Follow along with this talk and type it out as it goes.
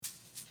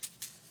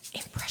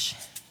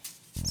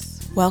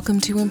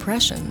Welcome to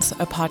Impressions,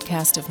 a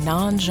podcast of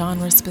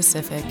non-genre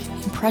specific,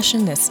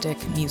 impressionistic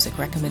music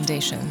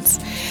recommendations.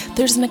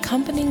 There's an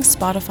accompanying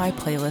Spotify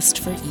playlist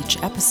for each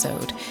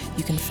episode.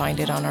 You can find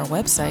it on our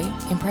website,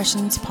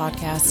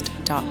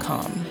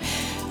 impressionspodcast.com.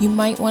 You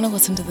might want to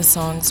listen to the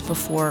songs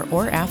before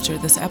or after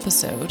this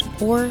episode,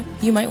 or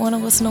you might want to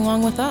listen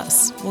along with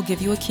us. We'll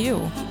give you a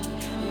cue.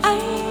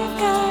 I've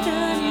got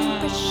an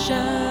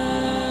impression.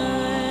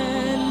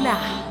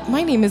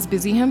 My name is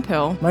Busy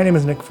Hemphill. My name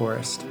is Nick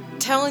Forrest.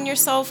 Telling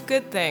yourself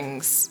good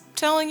things,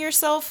 telling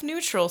yourself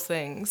neutral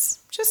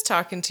things, just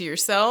talking to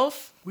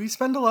yourself. We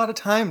spend a lot of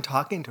time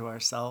talking to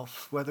ourselves,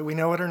 whether we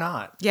know it or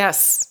not.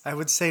 Yes. I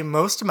would say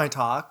most of my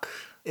talk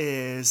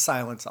is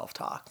silent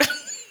self-talk.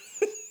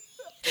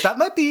 That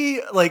might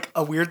be like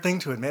a weird thing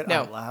to admit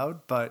out loud,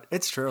 but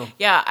it's true.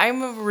 Yeah,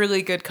 I'm a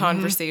really good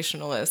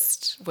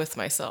conversationalist with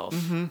myself.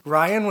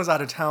 Ryan was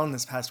out of town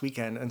this past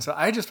weekend, and so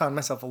I just found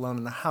myself alone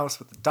in the house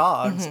with the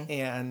dogs,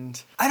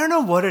 and I don't know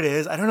what it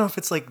is. I don't know if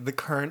it's like the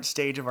current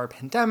stage of our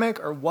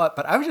pandemic or what,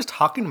 but I was just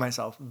talking to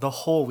myself the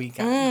whole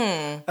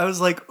weekend. I was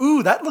like,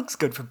 ooh, that looks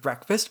good for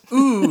breakfast.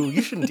 Ooh,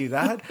 you shouldn't do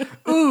that.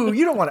 Ooh,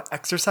 you don't want to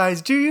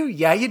exercise, do you?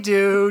 Yeah, you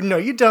do. No,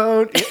 you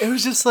don't. It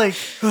was just like,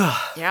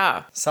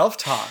 Yeah.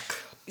 Self-talk.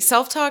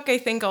 Self-talk, I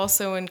think,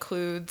 also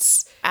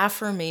includes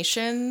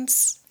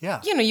affirmations. Yeah.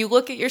 You know, you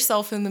look at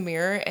yourself in the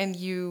mirror and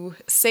you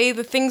say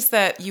the things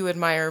that you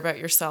admire about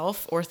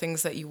yourself or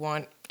things that you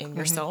want in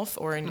yourself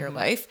or in your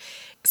life.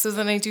 So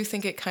then I do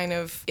think it kind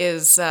of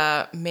is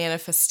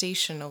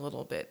manifestation a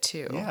little bit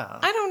too. Yeah.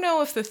 I don't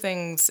know if the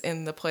things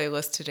in the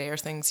playlist today are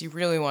things you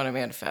really want to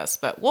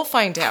manifest, but we'll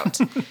find out.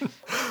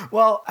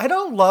 Well, I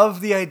don't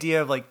love the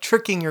idea of like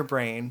tricking your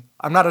brain.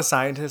 I'm not a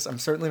scientist. I'm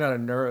certainly not a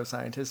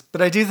neuroscientist,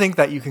 but I do think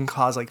that you can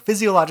cause like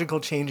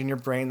physiological change in your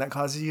brain that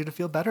causes you to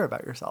feel better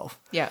about yourself.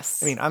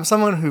 Yes. I mean, I'm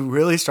someone who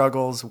really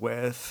struggles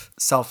with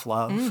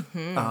self-love,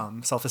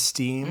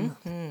 self-esteem,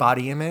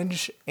 body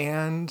image,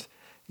 and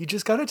you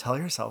just got to tell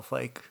yourself,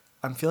 like,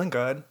 I'm feeling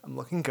good, I'm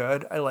looking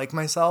good, I like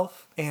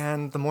myself,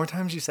 and the more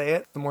times you say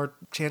it, the more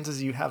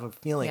chances you have of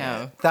feeling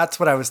it. That's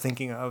what I was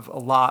thinking of a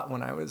lot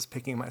when I was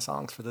picking my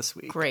songs for this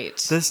week. Great.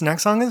 This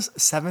next song is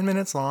 7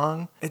 minutes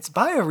long. It's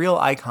by a real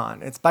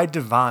icon. It's by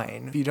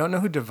Divine. If you don't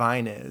know who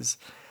Divine is,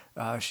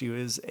 she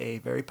was a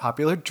very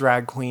popular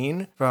drag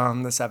queen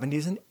from the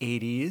 70s and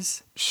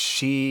 80s.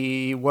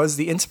 She was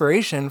the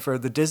inspiration for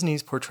the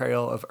Disney's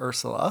portrayal of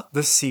Ursula,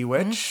 the Sea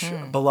Witch,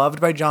 beloved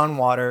by John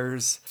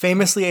Waters,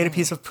 famously ate a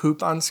piece of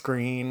poop on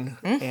screen,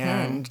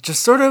 and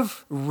just sort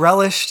of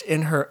relished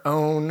in her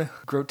own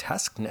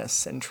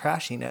grotesqueness and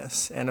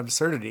trashiness and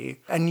absurdity.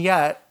 And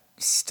yet,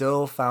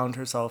 still found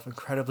herself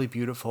incredibly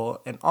beautiful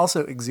and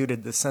also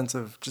exuded this sense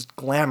of just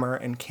glamour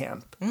and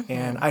camp.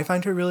 And I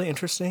find her really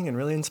interesting and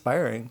really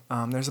inspiring.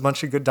 There's a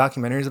bunch of good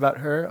documentaries about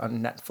her on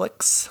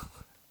Netflix.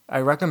 I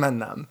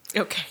recommend them.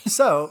 Okay.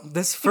 So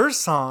this first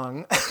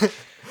song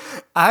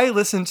I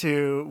listen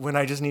to when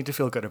I just need to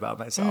feel good about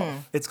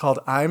myself. It's called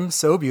I'm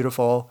So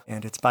Beautiful,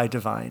 and it's by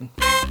Divine.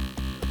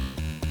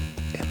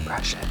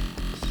 Impression.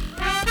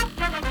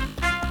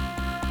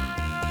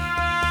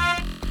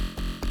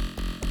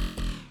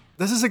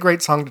 This is a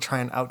great song to try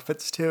on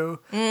outfits to.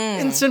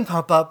 Instant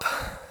pump up.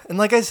 And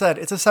like I said,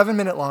 it's a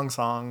 7-minute long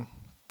song.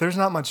 There's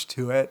not much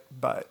to it,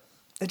 but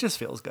it just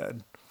feels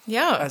good.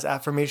 Yeah. As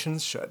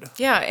affirmations should.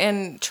 Yeah,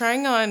 and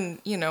trying on,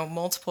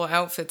 multiple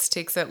outfits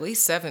takes at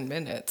least 7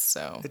 minutes,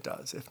 so. It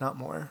does, if not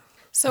more.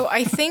 So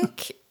I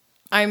think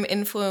I'm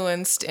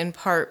influenced in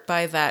part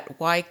by that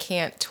Why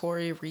Can't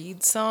Tori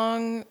Reid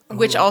song,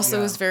 which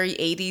also is very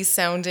 80s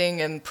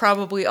sounding and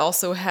probably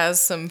also has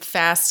some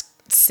fast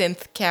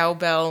synth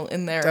cowbell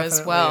in there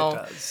as well.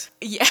 It does.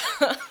 Yeah.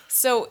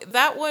 So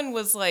that one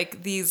was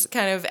like these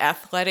kind of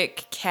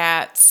athletic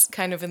cats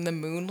kind of in the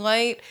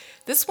moonlight.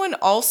 This one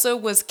also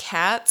was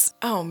cats.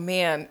 Oh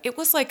man, it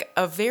was like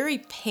a very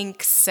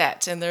pink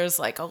set and there's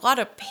like a lot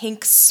of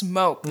pink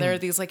smoke. There are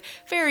these like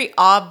very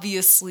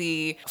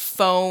obviously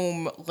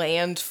foam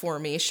land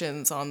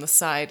formations on the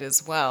side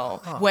as well.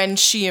 When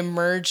she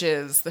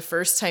emerges, the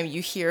first time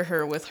you hear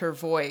her with her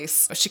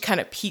voice, she kind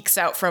of peeks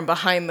out from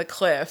behind the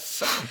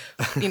cliff.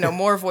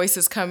 More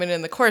voices coming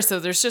in the chorus. So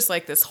there's just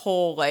like this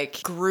whole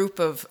like group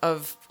of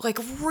like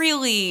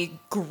really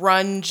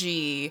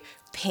grungy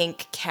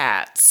pink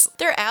cats.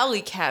 They're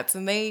alley cats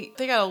and they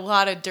got a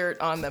lot of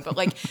dirt on them, but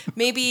like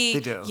maybe They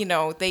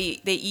do.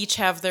 They each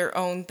have their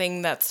own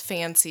thing that's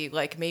fancy.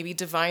 Like maybe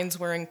Divine's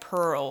wearing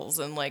pearls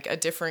and like a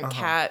different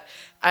cat,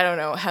 I don't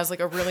know, has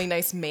like a really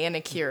nice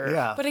manicure.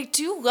 Yeah. But I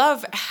do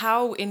love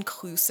how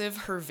inclusive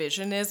her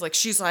vision is. Like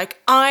she's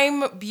like,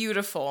 I'm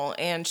beautiful,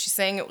 and she's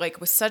saying it like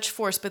with such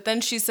force, but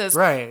then she says,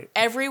 Right.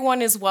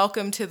 Everyone is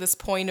welcome to this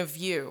point of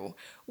view.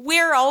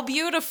 We're all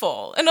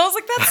beautiful. And I was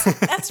like,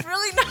 that's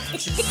really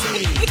nice.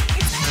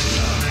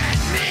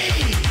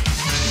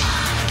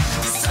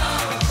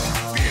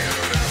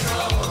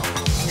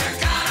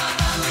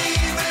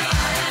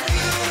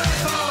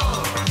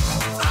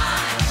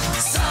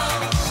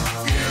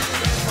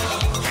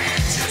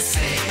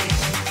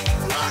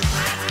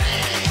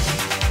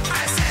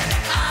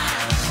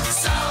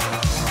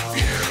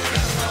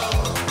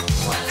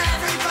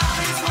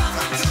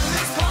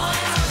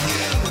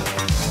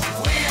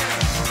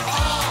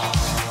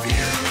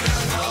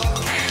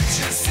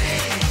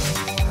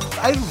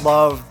 I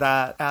love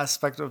that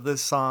aspect of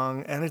this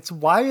song, and it's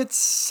why it's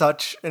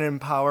such an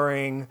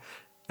empowering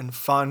and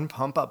fun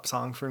pump-up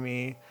song for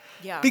me.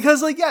 Yeah.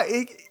 Because, like, yeah,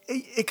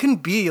 it can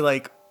be,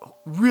 like,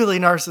 really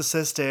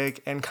narcissistic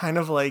and kind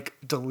of, like,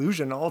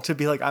 delusional to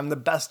be like, I'm the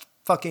best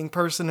fucking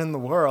person in the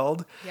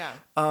world. Yeah.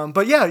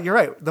 But yeah, you're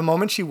right. The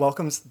moment she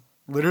welcomes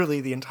literally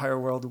the entire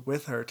world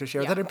with her to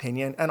share Yeah. that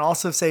opinion and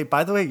also say,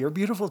 by the way, you're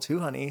beautiful too,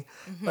 honey.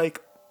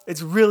 Like,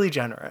 it's really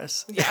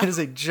generous. Yeah. It is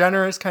a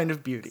generous kind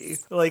of beauty.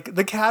 Like,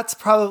 the cats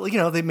probably,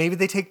 maybe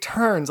they take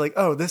turns. Like,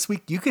 oh, this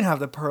week you can have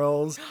the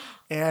pearls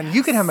and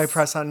you can have my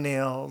press-on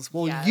nails.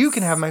 Well, you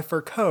can have my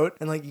fur coat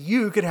and, like,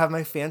 you could have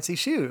my fancy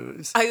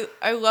shoes.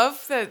 I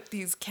love that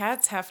these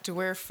cats have to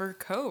wear fur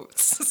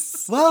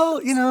coats.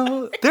 Well,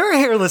 they're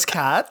hairless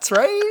cats,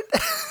 right?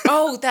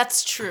 Oh,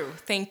 that's true.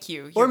 Thank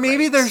you. Or You're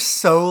maybe right. they're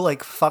so,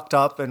 like, fucked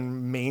up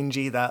and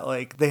mangy that,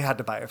 like, they had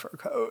to buy a fur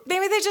coat.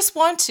 Maybe they just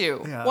want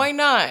to. Yeah. Why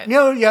not?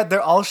 Yeah,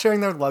 they're all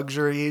sharing their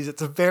luxuries.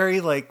 It's a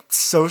very, like,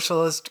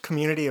 socialist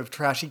community of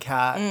trashy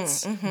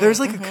cats. There's,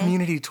 like, a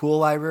community tool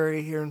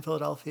library here in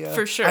Philadelphia.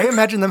 For sure. I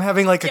imagine them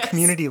having, like, a Yes.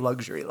 community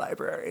luxury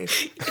library.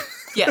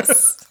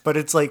 Yes, But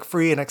it's, like,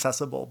 free and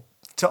accessible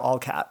to all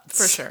cats.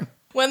 for sure.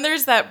 When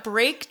there's that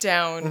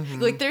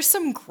breakdown, like there's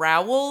some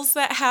growls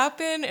that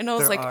happen, and I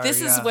was There like, are, this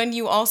is yeah. when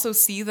you also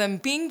see them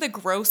being the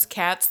gross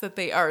cats that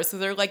they are. So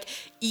they're like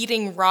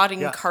eating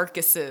rotting Yeah.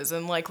 carcasses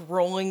and like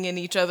rolling in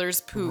each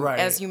other's poop. Right.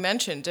 As you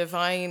mentioned,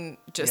 Divine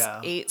just Yeah.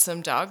 ate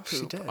some dog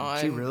She poop did.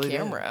 on She really did.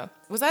 camera.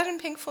 Was that in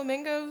Pink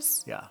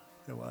Flamingos? Yeah,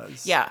 it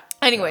was. Yeah.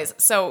 Anyways,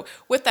 so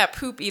with that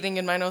poop eating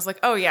in mind, I was like,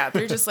 oh yeah,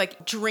 they're just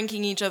like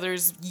drinking each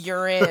other's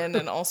urine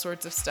and all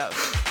sorts of stuff.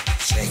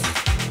 Shake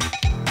it.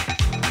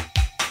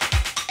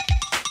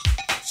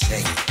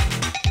 Shake it.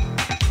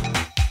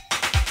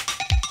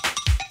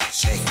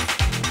 Shake it.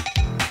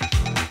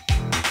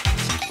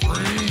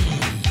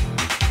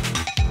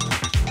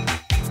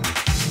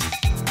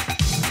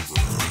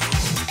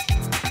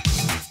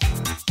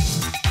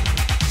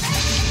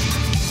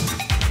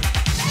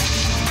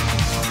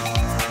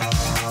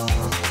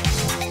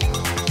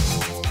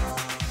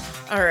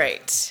 All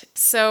right.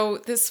 So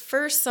this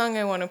first song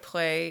I want to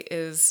play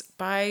is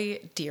by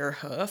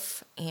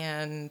Deerhoof,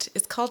 and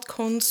it's called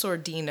Con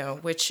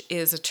sordino, which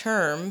is a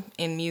term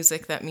in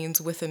music that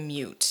means with a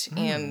mute.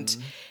 And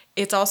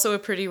it's also a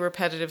pretty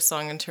repetitive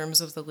song in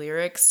terms of the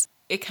lyrics.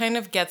 It kind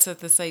of gets at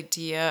this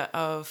idea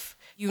of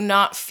you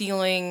not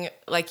feeling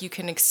like you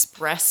can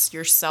express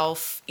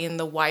yourself in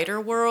the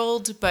wider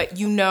world, but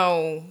you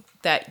know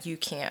that you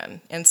can.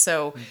 And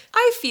so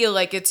I feel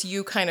like it's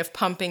you kind of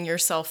pumping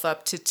yourself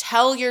up to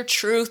tell your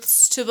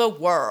truths to the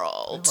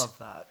world. I love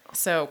that.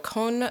 So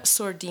Con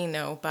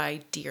sordino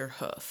by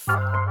Deerhoof.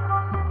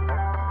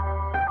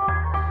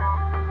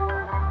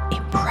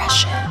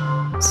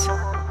 Impressions.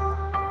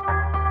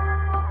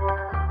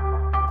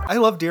 I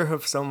love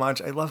Deerhoof so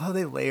much. I love how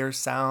they layer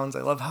sounds.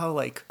 I love how,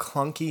 like,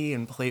 clunky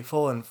and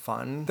playful and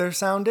fun their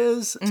sound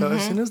is. So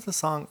as soon as the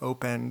song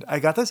opened, I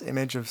got this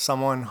image of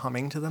someone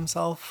humming to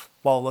themselves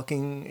while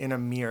looking in a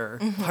mirror,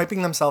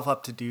 hyping themselves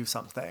up to do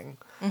something.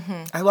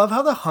 I love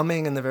how the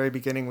humming in the very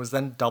beginning was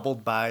then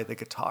doubled by the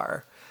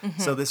guitar.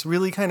 So this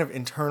really kind of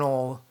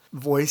internal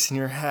voice in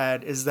your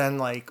head is then,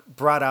 like,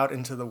 brought out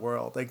into the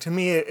world. Like, to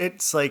me,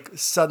 it's like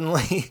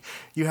suddenly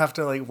you have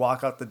to, like,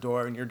 walk out the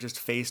door and you're just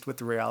faced with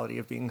the reality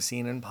of being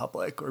seen in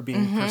public or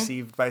being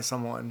perceived by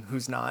someone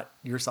who's not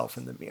yourself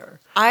in the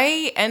mirror.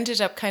 I ended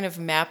up kind of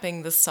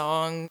mapping the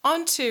song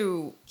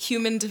onto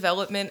human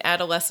development,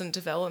 adolescent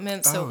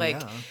development. So, Oh,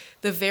 like, yeah.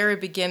 the very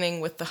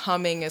beginning with the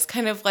humming is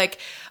kind of like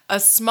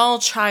a small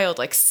child,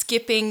 like,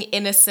 skipping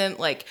innocent,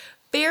 like,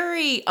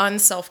 very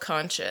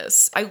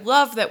unself-conscious. I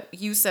love that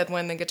you said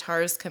when the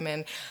guitars come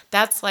in,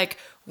 that's like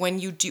when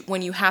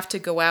you have to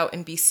go out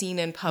and be seen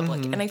in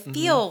public. And I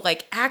feel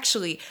like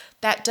actually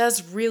that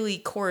does really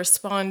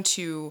correspond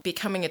to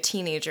becoming a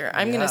teenager.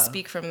 I'm going Yeah. to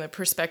speak from the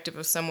perspective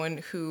of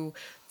someone who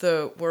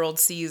the world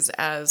sees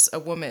as a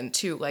woman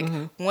too. Like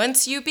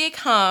once you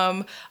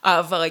become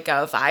of like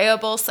a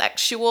viable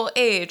sexual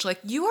age,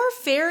 like you are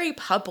very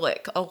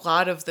public a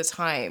lot of the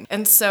time.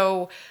 And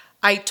so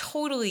I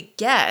totally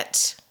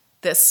get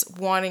this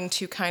wanting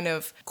to kind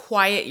of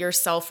quiet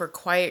yourself or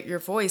quiet your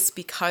voice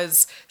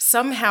because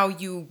somehow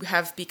you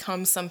have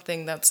become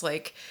something that's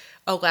like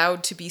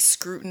allowed to be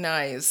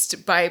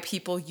scrutinized by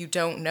people you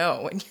don't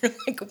know. And you're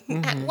like,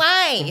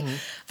 why?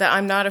 That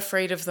I'm not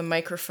afraid of the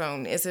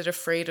microphone. Is it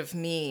afraid of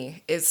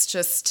me? It's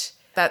just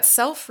that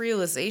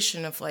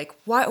self-realization of like,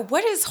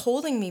 what is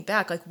holding me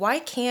back? Like, why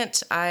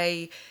can't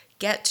I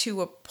get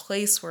to a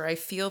place where I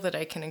feel that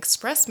I can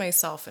express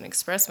myself and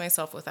express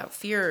myself without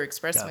fear,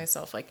 express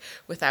myself like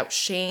without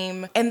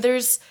shame. And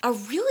there's a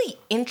really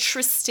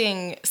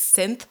interesting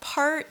synth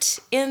part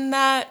in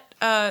that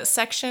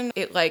section.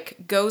 It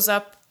like goes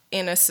up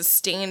in a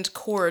sustained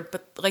chord,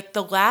 but like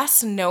the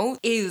last note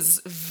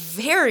is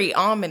very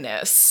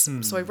ominous.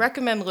 So I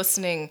recommend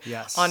listening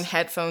Yes. on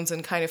headphones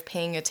and kind of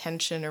paying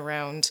attention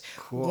around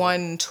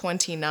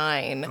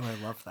 129. Oh,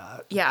 I love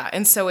that. Yeah,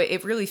 and so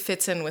it really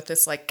fits in with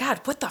this, like,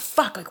 God, what the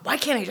fuck? Like, why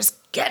can't I just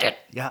get it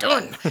Yeah.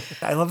 done?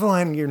 I love the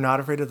line, "You're not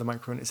afraid of the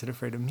microphone, is it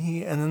afraid of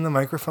me?" And then the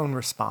microphone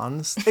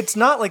responds. It's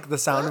not like the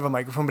sound of a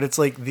microphone, but it's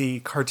like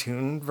the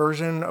cartoon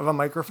version of a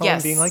microphone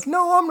Yes. being like,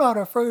 "No, I'm not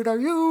afraid. Are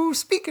you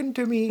speaking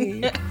to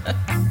me?"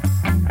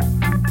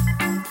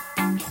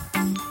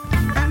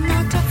 I'm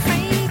not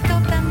afraid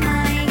of the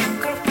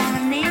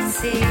microphone,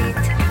 is it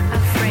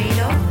afraid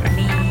of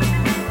me?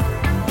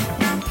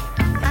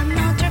 I'm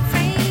not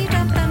afraid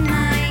of the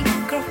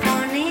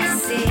microphone,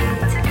 is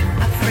it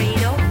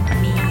afraid of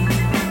me?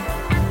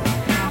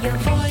 Your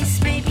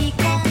voice may be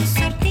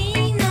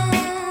concertino,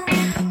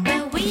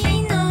 but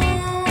we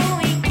know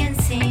we can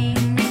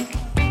sing.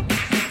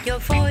 Your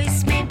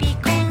voice may be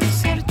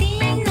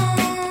concertino,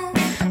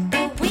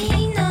 but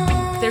we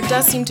know. There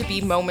does seem to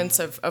be moments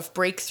of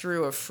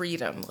breakthrough of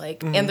freedom,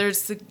 like, and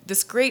there's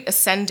this great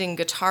ascending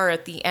guitar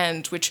at the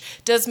end, which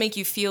does make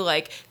you feel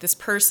like this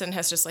person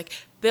has just like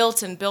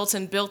built and built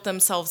and built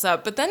themselves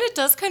up, but then it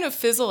does kind of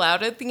fizzle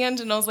out at the end,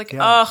 and I was like,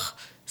 Yeah. ugh,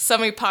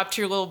 somebody popped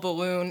your little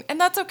balloon, and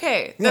that's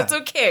okay. Yeah. That's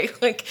okay.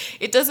 Like,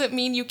 it doesn't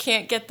mean you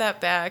can't get that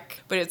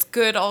back, but it's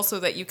good also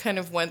that you kind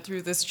of went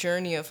through this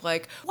journey of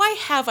like, why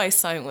have I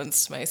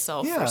silenced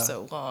myself Yeah. for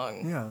so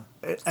long? Yeah.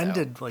 It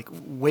ended like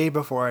way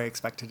before I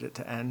expected it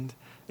to end.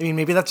 I mean,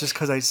 maybe that's just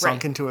because I sunk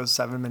Right. into a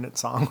 7-minute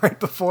song right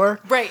before.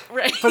 Right.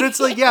 But it's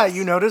like, yeah,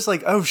 you notice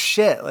like, oh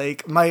shit,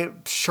 like my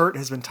shirt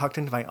has been tucked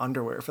into my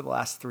underwear for the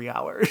last 3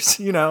 hours,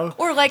 you know?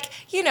 Or like,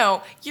 you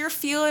know, you're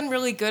feeling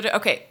really good.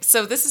 Okay,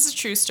 so this is a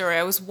true story.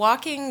 I was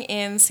walking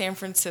in San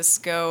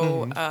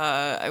Francisco.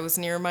 I was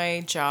near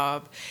my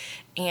job,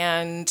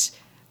 and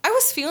I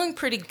was feeling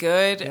pretty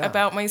good Yeah.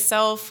 about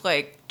myself,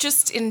 like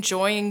just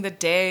enjoying the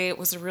day. It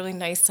was a really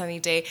nice sunny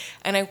day,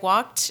 and I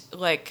walked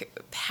like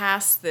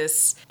past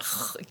this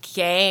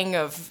gang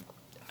of,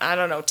 I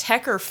don't know,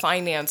 tech or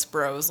finance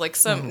bros, like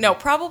no,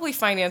 probably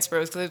finance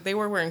bros, because they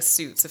were wearing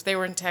suits. If they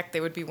were in tech, they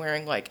would be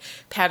wearing like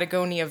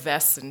Patagonia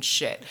vests and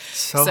shit.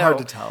 So hard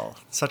to tell.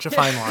 Such a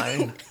fine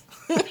line.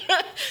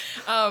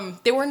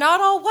 They were not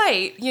all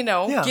white, you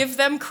know, Yeah. give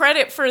them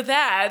credit for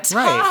that.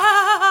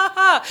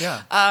 Right.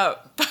 Yeah.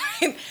 But,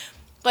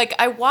 like,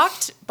 I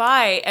walked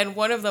by and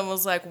one of them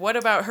was like, what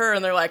about her?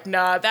 And they're like,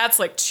 nah, that's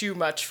like too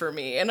much for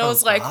me. And I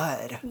was like,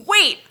 God.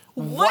 wait,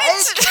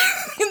 what?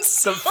 And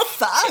so,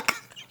 Fuck.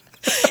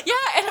 yeah,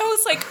 and I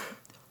was like,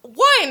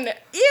 1,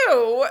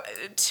 ew,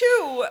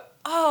 2,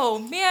 oh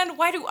man,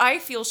 why do I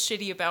feel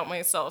shitty about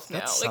myself now?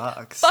 That Like,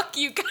 sucks. fuck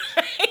you guys.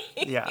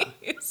 Yeah.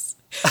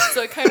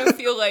 So I kind of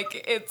feel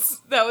like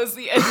that was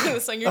the end of the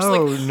song. You're just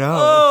Oh, like, no.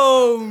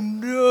 oh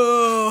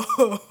no.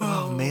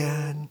 Oh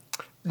man.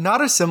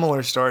 Not a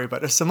similar story,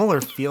 but a similar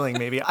feeling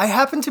maybe. I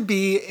happened to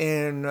be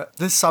in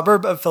the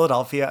suburb of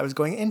Philadelphia. I was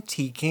going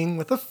antiquing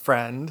with a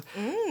friend,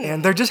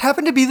 and there just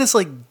happened to be this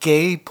like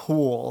gay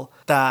pool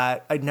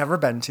that I'd never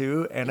been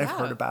to and I've Yeah.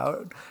 heard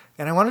about,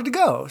 and I wanted to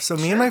go. So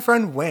me and my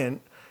friend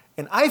went,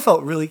 and I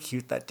felt really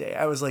cute that day.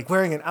 I was like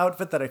wearing an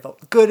outfit that I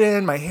felt good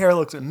in. My hair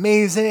looked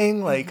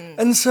amazing. Like,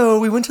 and so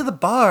we went to the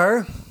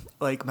bar.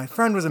 Like, my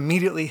friend was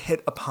immediately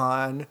hit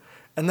upon.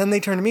 And then they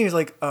turned to me and he's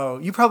like, "Oh,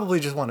 you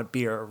probably just want a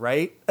beer,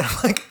 right?" And I'm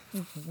like,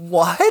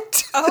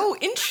 "What?" Oh,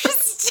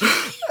 interesting.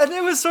 And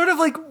it was sort of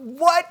like,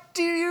 "What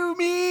do you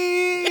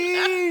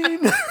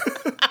mean?"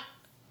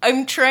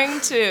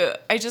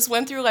 I just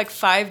went through like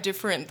 5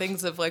 different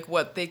things of like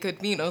what they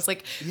could mean. I was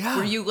like, Yeah.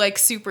 were you like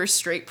super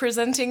straight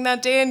presenting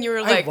that day? And you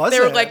were like, I they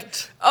were wasn't.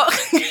 like, oh,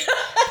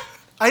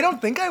 I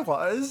don't think I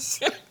was.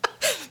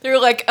 they were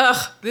like,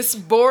 ugh, this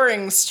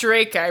boring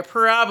straight guy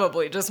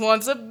probably just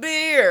wants a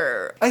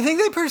beer. I think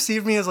they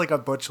perceived me as like a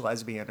butch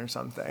lesbian or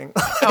something.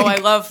 Oh, I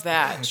love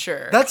that.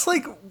 Sure. That's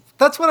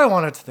what I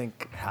wanted to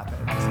think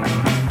happened.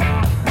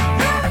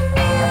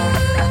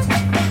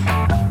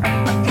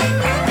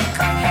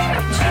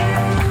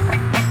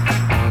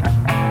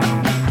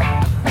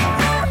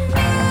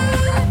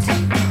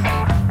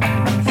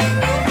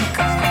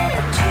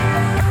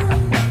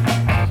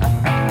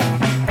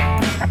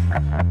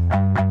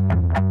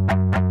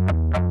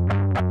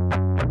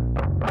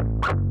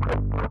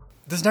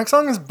 This next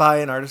song is by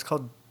an artist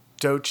called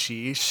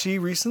Doechii. She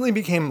recently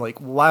became like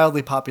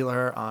wildly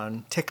popular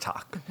on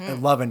TikTok. I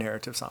love a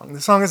narrative song.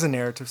 The song is a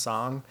narrative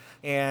song,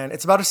 and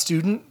it's about a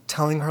student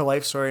telling her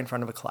life story in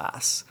front of a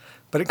class.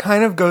 But it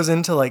kind of goes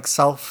into like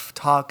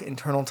self-talk,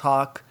 internal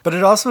talk, but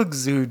it also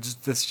exudes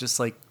this just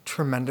like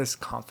tremendous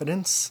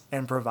confidence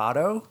and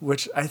bravado,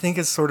 which I think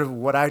is sort of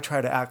what I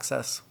try to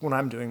access when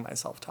I'm doing my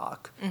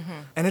self-talk.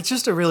 And it's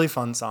just a really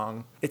fun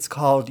song. It's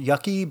called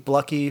Yucky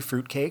Blucky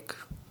Fruitcake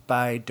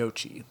by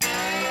Doechii.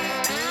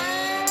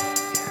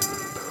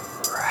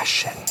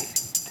 Impression.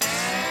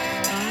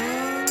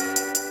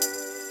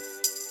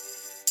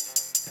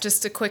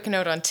 Just a quick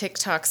note on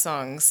TikTok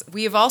songs.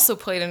 We have also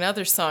played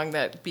another song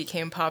that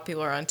became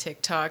popular on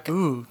TikTok.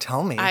 Ooh,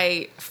 tell me.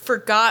 I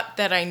forgot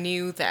that I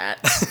knew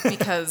that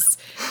because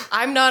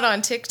I'm not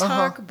on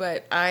TikTok,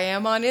 but I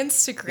am on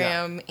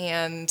Instagram,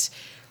 and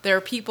there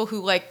are people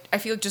who I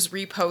feel just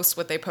repost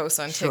what they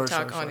post on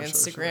TikTok on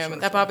Instagram.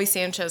 That Bobby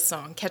Sanchez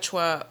song,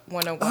 Quechua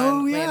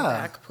 101, Land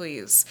Back,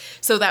 Please.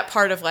 So that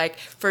part of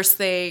first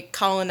they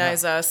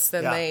colonize us,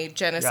 then they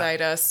genocide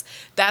us.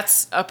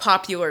 That's a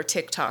popular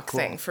TikTok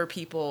thing for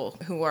people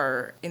who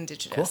are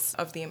indigenous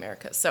of the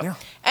Americas. So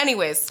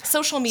anyways,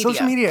 social media.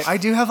 Social media. I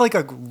do have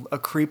a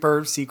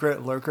creeper,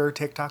 secret lurker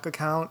TikTok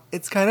account.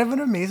 It's kind of an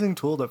amazing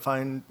tool to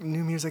find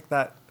new music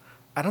that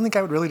I don't think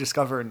I would really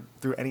discover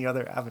through any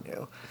other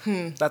avenue.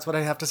 That's what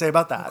I have to say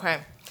about that. Okay.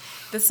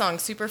 This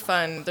song's super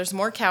fun. There's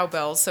more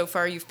cowbells. So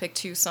far, you've picked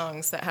 2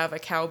 songs that have a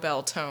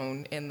cowbell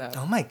tone in them.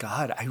 Oh my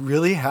God, I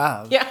really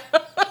have. Yeah.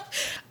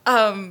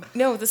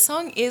 No, the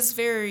song is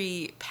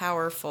very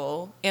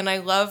powerful, and I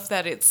love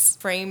that it's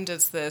framed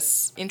as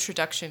this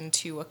introduction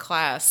to a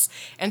class,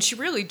 and she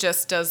really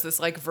just does this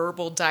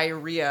verbal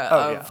diarrhea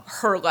of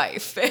her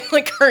life,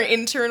 and her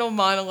internal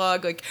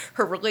monologue,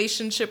 her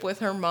relationship with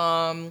her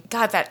mom.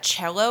 God, that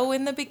cello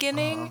in the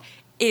beginning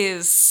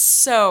is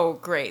so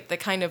great. The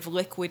kind of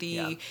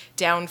liquidy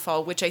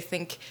downfall, which I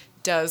think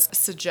does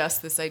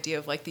suggest this idea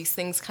of these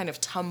things kind of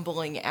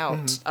tumbling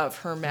out of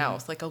her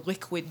mouth, like a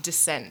liquid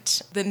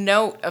descent. The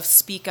note of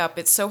speak up,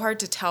 it's so hard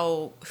to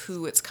tell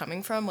who it's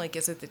coming from.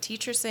 Is it the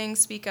teacher saying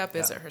speak up?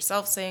 Is it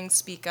herself saying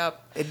speak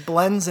up? It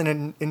blends in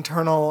an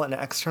internal and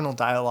external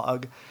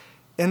dialogue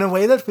in a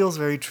way that feels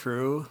very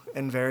true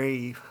and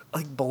very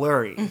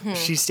blurry.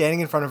 She's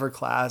standing in front of her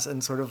class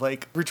and sort of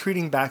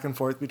retreating back and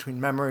forth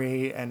between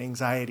memory and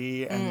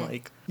anxiety,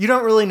 and you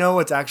don't really know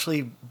what's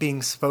actually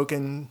being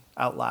spoken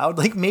out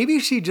loud. Maybe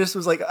she just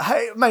was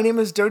hi, my name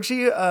is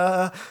Dochi,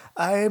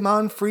 I'm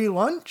on free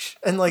lunch,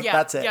 and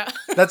that's it. Yeah.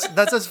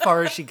 That's as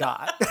far as she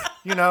got,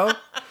 you know?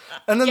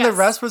 And then the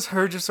rest was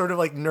her just sort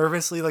of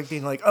nervously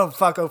being oh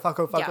fuck, oh fuck,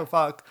 oh fuck, oh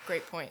fuck.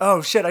 Great point.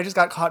 Oh shit, I just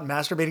got caught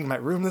masturbating in my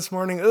room this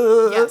morning.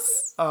 Ugh.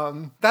 Yes.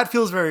 That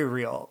feels very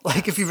real.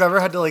 If you've ever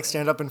had to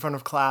stand up in front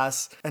of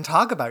class and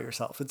talk about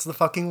yourself, it's the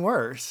fucking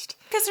worst.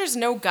 Because there's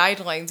no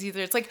guidelines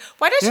either. It's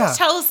why don't you just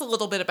tell us a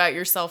little bit about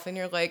yourself? And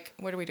you're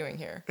what are we doing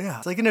here?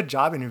 Yeah. It's in a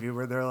job interview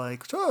where they're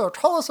so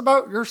tell us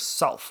about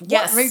yourself.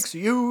 Yes. What makes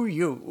you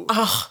you?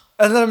 Ugh.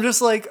 And then I'm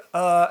just and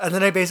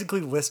then I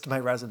basically list my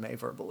resume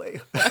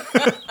verbally.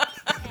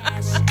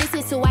 This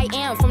is who I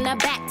am from the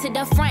back to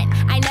the front.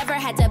 I never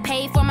had to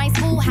pay for my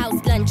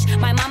schoolhouse lunch.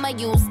 My mama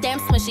used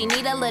stamps when she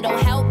need a little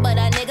help, but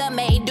a nigga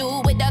made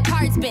do with the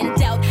cards been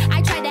dealt.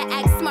 I tried to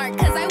act smart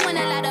cause I want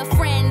a lot of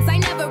friends. I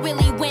never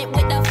really went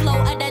with the flow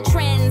of the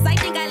trends. I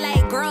think I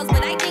like girls,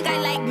 but I think I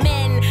like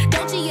men.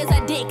 Dochi is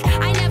a dick,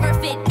 I never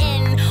fit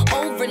in.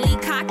 Overly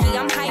cocky,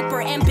 I'm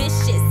hyper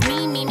ambitious.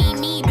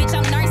 Me, bitch,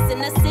 I'm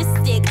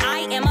narcissistic. I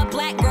am a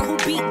black girl who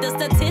beat the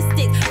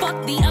statistics.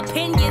 Fuck the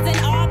opinions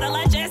and all the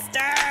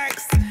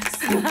logistics.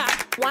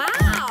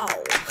 Wow.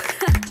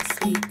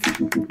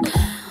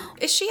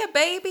 Is she a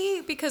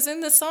baby? Because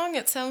in the song,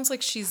 it sounds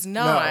like she's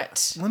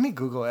not. No. Let me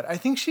Google it. I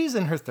think she's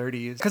in her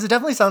 30s. Because it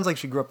definitely sounds like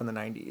she grew up in the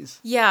 90s.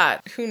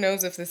 Yeah. Who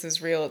knows if this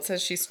is real? It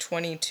says she's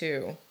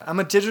 22. I'm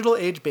a digital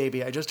age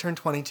baby. I just turned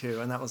 22,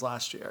 and that was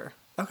last year.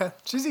 Okay.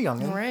 She's a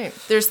youngin'. Right.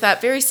 There's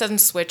that very sudden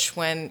switch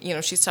when,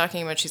 she's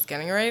talking about she's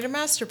getting ready to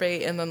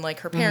masturbate, and then,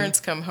 her parents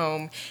come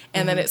home,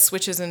 and then it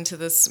switches into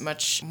this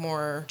much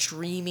more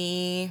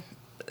dreamy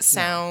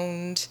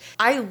sound.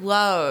 I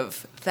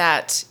love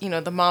that,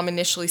 the mom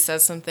initially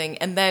says something,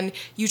 and then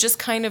you just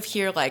kind of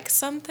hear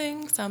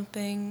something,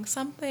 something,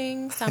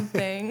 something,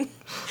 something,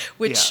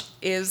 which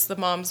is the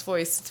mom's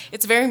voice.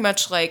 It's very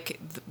much like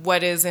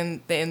what is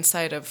in the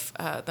inside of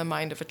the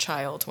mind of a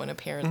child when a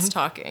parent's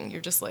talking. You're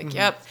just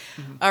yep,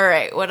 all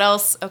right, what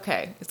else?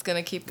 Okay, it's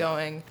going to keep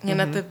going. And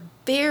at the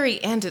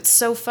very end, it's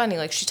so funny.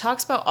 She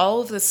talks about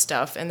all of this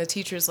stuff, and the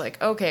teacher's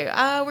okay,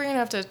 we're gonna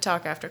have to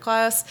talk after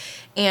class.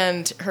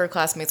 And her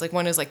classmates,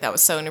 one is that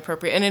was so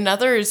inappropriate, and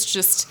another is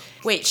just,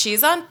 wait,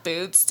 she's on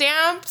food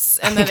stamps,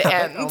 and then it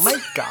ends. Oh my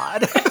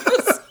God.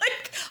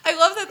 I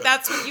love that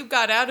that's what you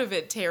got out of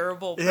it,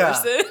 terrible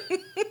person.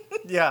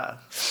 Yeah.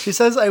 She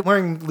says, I'm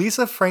wearing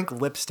Lisa Frank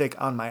lipstick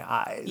on my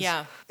eyes.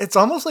 Yeah. It's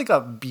almost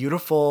a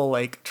beautiful,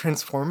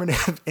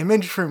 transformative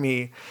image for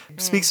me. It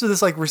speaks to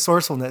this,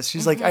 resourcefulness.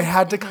 She's I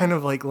had to kind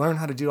of, learn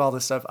how to do all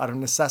this stuff out of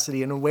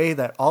necessity in a way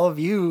that all of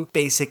you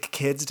basic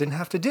kids didn't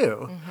have to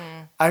do.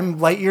 I'm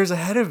light years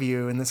ahead of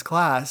you in this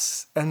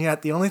class, and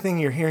yet the only thing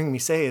you're hearing me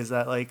say is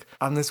that,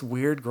 I'm this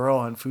weird girl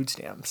on food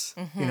stamps,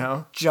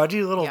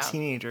 Judgy little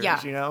teenagers,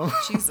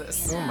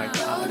 Jesus. Oh my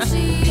God.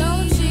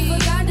 Don't you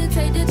forgot to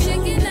take the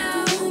chicken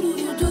out.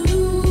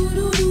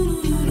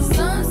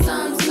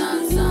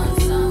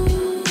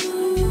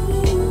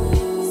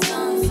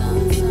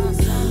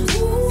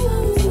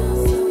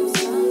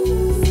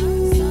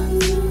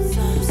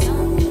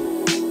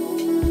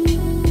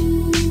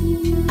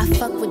 I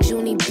fuck with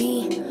Junie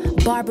B.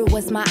 Barbara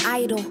was my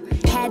idol.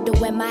 Had to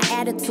wear and my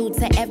attitude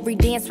to every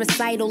dance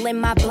recital in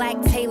my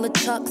black Taylor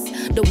Chucks,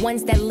 the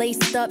ones that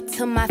laced up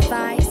to my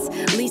thighs.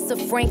 Lisa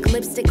Frank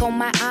lipstick on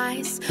my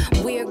eyes.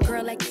 Weird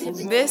girl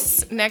activity.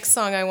 This next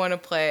song I want to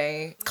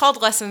play, it's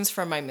called Lessons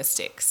from My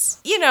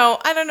Mistakes. You know,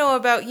 I don't know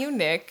about you,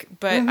 Nick,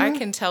 but I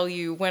can tell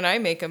you when I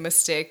make a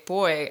mistake,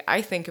 boy,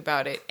 I think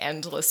about it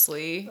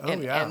endlessly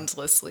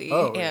endlessly.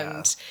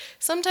 And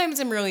sometimes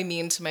I'm really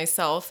mean to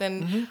myself.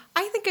 And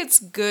I think it's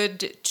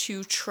good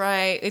to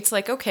try. It's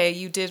like, okay,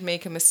 you did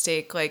make a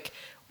mistake. Like,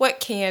 what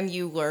can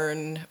you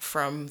learn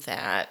from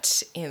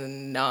that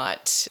and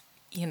not,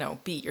 you know,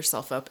 beat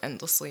yourself up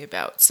endlessly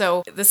about?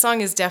 So the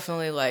song is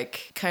definitely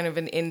like kind of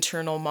an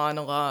internal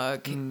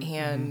monologue,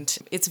 and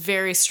it's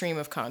very stream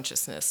of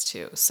consciousness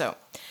too. So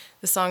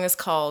the song is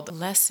called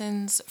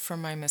Lessons from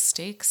My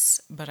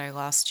Mistakes, But I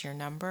Lost Your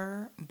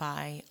Number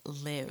by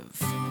Liv.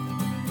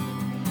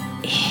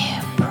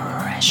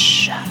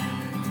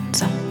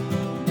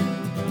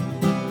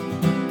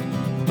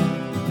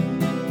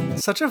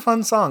 Such a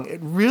fun song. It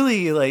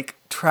really like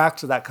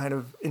tracked that kind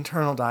of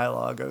internal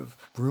dialogue of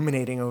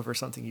ruminating over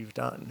something you've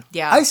done.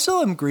 Yeah. I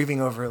still am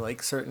grieving over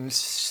like certain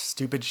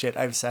stupid shit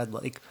I've said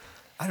like,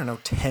 I don't know,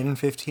 10,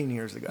 15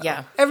 years ago.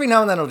 Yeah. Every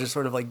now and then it'll just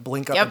sort of like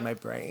blink up Yep. in my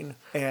brain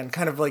and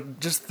kind of like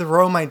just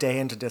throw my day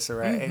into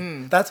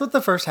disarray. That's what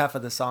the first half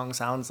of the song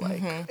sounds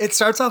like. It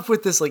starts off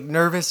with this like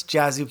nervous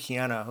jazzy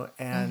piano,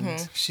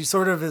 and she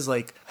sort of is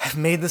like, I've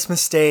made this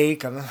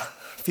mistake. I'm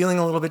feeling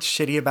a little bit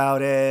shitty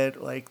about it.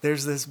 Like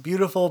there's this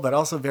beautiful but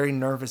also very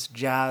nervous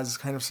jazz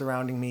kind of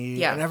surrounding me.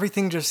 Yeah. And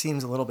everything just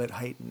seems a little bit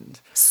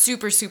heightened.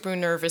 Super, super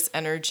nervous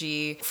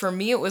energy. For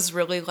me, it was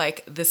really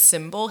like the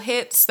cymbal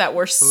hits that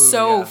were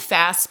so yeah.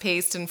 fast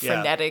paced and Yeah.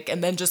 frenetic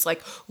and then just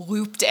like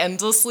looped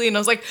endlessly. And I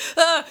was like,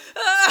 ah,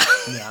 ah.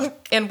 Yeah.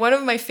 And one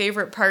of my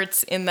favorite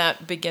parts in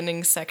that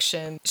beginning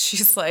section,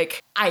 she's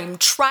like, I'm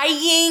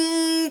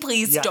trying,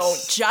 please Yes.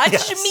 don't judge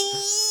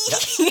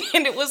Yes. me.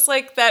 And it was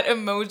like that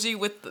emoji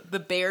with the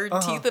bared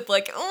teeth of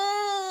like,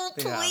 oh,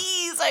 Yeah.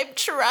 please, I'm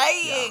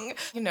trying.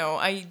 You know,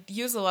 I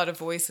use a lot of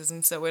voices,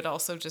 and so it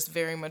also just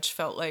very much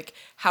felt like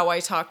how I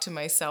talk to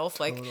myself.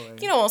 Like,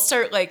 you know, I'll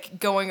start like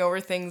going over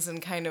things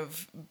and kind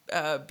of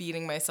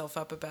beating myself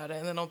up about it,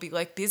 and then I'll be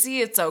like, Busy,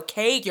 it's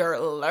okay, you're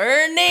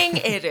learning,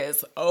 it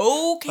is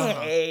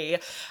okay.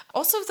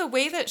 Also, the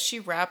way that she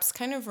raps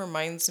kind of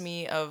reminds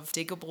me of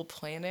Diggable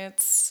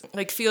Planets.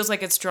 Like, feels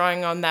like it's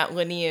drawing on that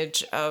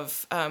lineage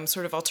of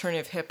sort of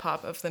alternative hip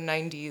hop of the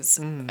 90s.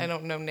 I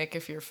don't know, Nick,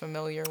 if you're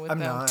familiar with them.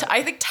 not.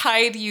 I think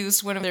Tide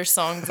used one of their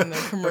songs in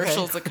their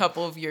commercials a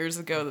couple of years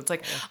ago that's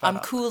like, I'm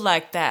cool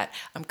like that.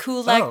 I'm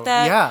cool like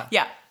that. yeah.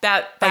 Yeah,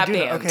 that I do know.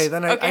 band. Okay,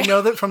 then I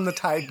know that from the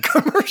Tide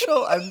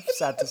commercial. I'm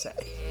sad to say.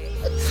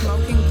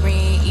 Smoking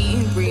green,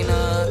 eating greener.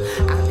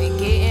 I've been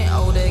getting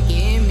older,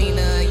 getting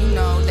meaner. You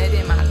know,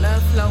 letting my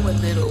love flow a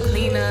little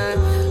cleaner.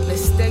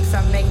 Mistakes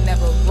I make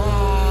never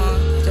wrong.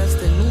 Just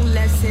a new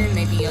lesson,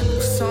 maybe a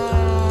new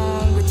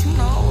song. But you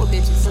know,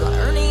 bitches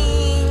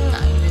learning.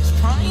 I'm just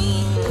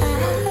trying.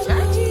 I'm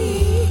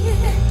judging.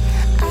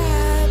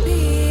 I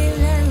be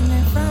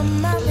learning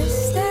from my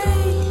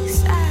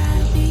mistakes.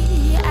 I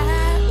be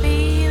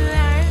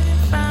learning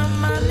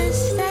from my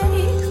mistakes.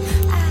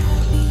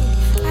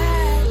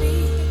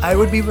 I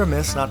would be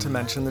remiss not to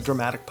mention the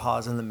dramatic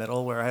pause in the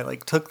middle where I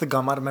like took the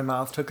gum out of my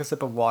mouth, took a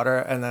sip of water,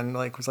 and then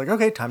like was like,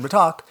 okay, time to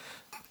talk.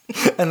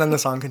 And then the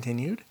song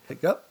continued.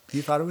 Like, yep,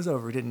 you thought it was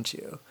over, didn't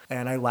you?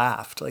 And I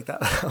laughed. Like that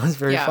was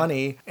very Yeah.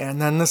 funny.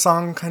 And then the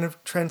song kind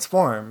of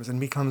transforms and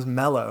becomes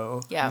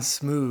mellow Yeah. and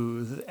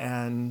smooth.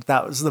 And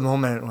that was the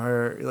moment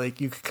where like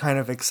you could kind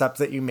of accept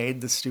that you made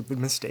this stupid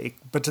mistake,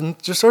 but then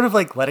just sort of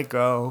like let it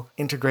go,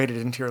 integrate it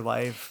into your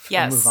life, and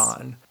Yes. move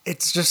on.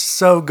 It's just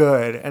so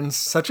good and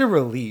such a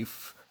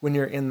relief when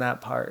you're in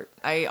that part.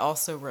 I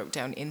also wrote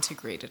down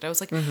integrated. I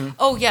was like,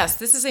 oh yes,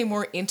 this is a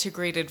more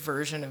integrated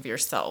version of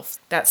yourself.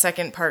 That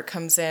second part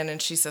comes in and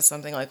she says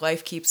something like,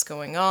 life keeps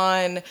going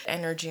on,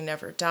 energy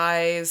never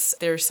dies.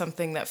 There's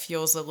something that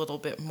feels a little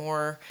bit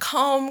more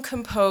calm,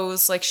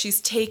 composed, like she's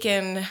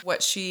taken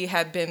what she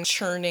had been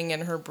churning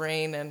in her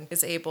brain and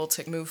is able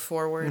to move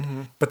forward.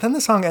 But then the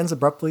song ends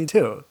abruptly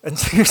too. And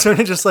so you're sort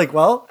of just like,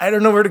 well, I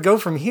don't know where to go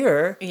from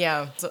here.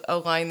 Yeah, a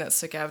line that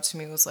stuck out to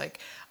me was like,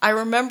 I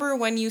remember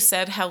when you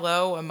said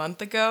hello a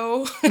month ago.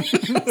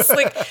 It's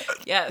like,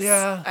 yes.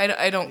 Yeah.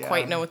 I don't Yeah.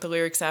 quite know what the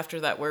lyrics after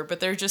that were, but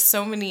there are just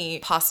so many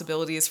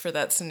possibilities for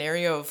that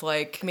scenario of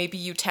like, maybe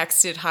you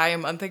texted hi a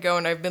month ago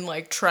and I've been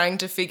like trying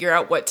to figure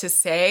out what to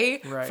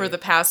say Right. for the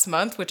past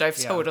month, which I've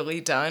Yeah. totally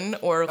done.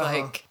 Or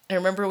like, I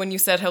remember when you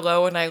said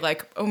hello and I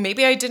like, oh,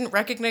 maybe I didn't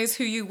recognize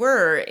who you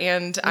were.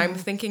 And I'm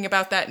thinking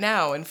about that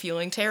now and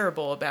feeling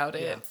terrible about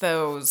it. Yeah.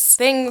 Those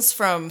things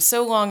from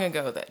so long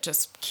ago that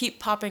just keep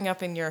popping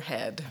up in your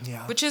head.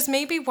 Yeah. Which is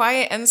maybe why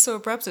it ends so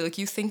abruptly. Like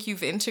you think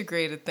you've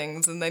integrated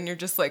things and then you're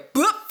just like,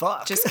 boop.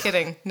 Fuck. Just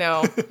kidding.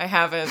 No, I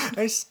haven't.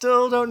 I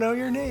still don't know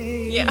your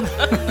name. Yeah.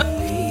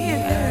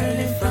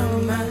 Learning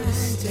from my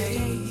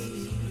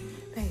mistakes,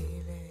 baby.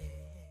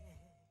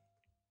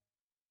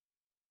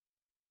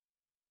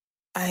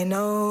 I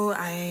know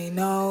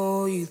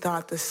you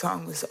thought the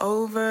song was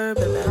over,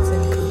 but that's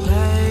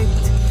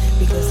incorrect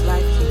because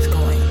life keeps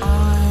going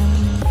on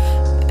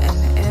and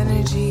the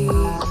energy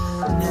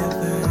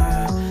never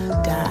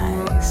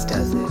dies,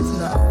 does it?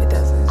 No, it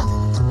doesn't.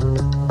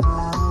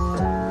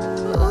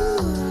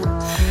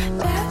 Ooh,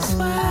 that's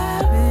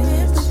why I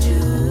missed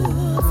you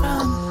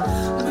from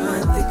a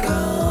month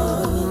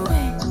ago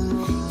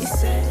when you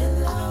said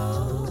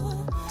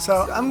hello.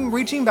 So I'm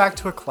reaching back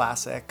to a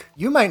classic.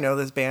 You might know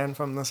this band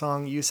from the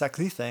song You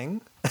Sexy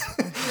Thing.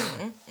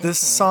 This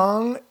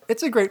song,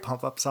 it's a great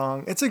pump-up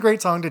song. It's a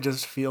great song to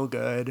just feel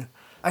good.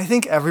 I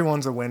think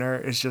Everyone's a Winner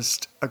is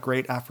just a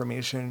great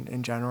affirmation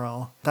in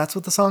general. That's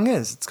what the song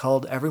is. It's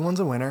called Everyone's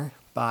a Winner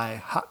by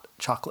Hot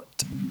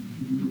Chocolate.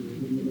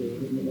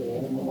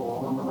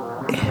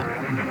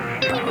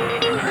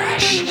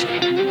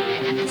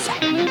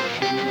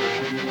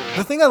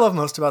 The thing I love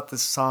most about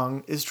this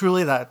song is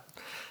truly that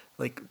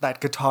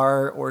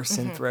guitar or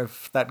synth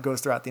riff that goes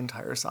throughout the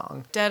entire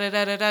song. Da da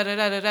da da da da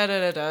da da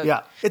da da.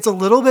 Yeah. It's a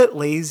little bit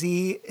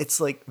lazy.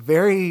 It's like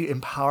very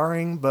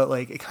empowering, but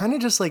like it kind of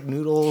just like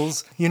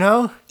noodles, you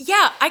know?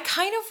 Yeah, I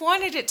kind of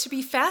wanted it to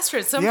be faster.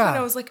 At some Yeah. point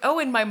I was like, oh,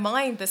 in my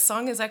mind, this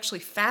song is actually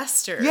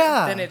faster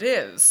Yeah. than it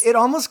is. It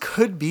almost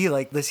could be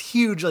like this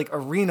huge like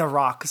arena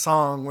rock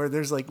song where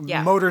there's like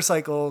Yeah.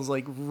 motorcycles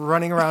like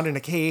running around in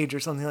a cage or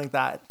something like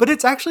that. But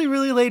it's actually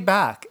really laid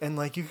back and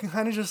like you can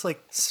kind of just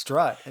like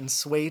strut and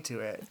sway to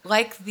it.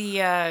 Like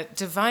the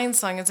Divine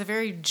song, it's a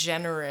very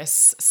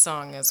generous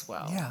song as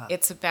well. Yeah.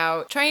 It's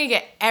about trying to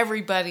get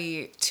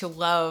everybody to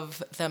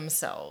love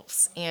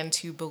themselves and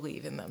to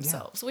believe in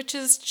themselves, which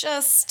is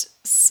just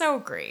so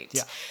great.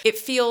 Yeah. It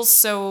feels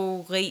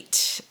so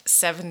late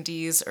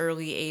 70s,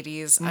 early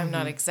 80s. I'm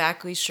not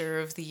exactly sure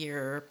of the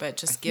year, but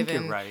just think you're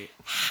given right.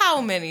 how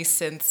many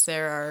synths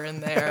there are in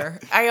there,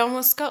 I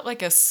almost got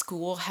like a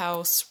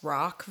schoolhouse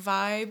rock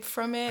vibe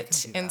from it.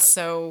 see And that.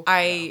 so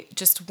I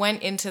just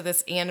went into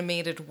this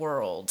animated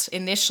world.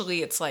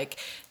 Initially, it's like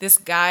this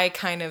guy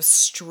kind of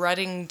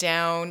strutting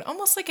down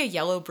almost like a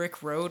yellow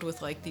brick road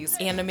with like these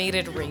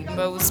animated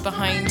rainbows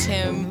behind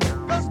him.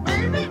 Cause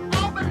baby,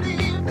 I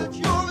believe that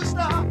you're the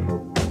star.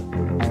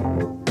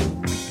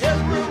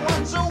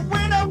 Everyone's a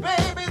winner,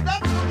 baby,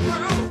 that's the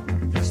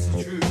truth. That's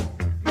the truth.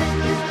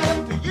 Making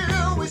love to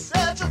you is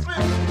such a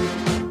thrill.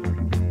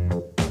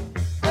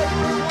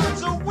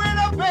 Everyone's a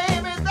winner,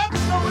 baby,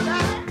 that's no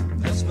lie.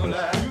 That's no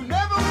lie. You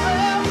never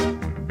fail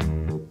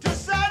to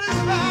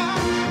satisfy.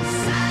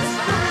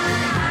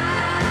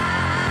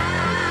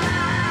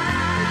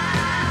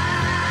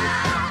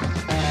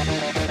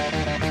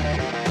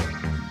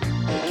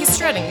 He's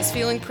strutting, he's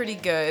feeling pretty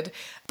good.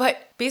 But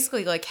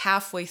basically, like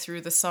halfway through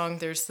the song,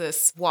 there's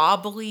this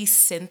wobbly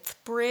synth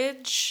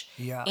bridge.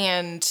 Yeah.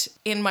 And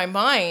in my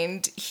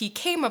mind, he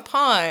came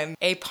upon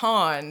a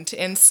pond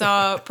and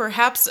saw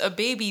perhaps a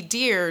baby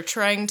deer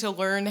trying to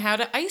learn how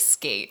to ice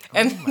skate.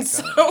 And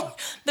so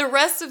the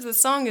rest of the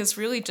song is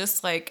really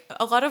just like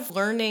a lot of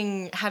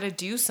learning how to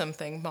do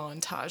something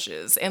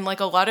montages and like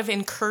a lot of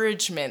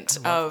encouragement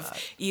of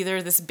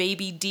either this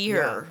baby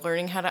deer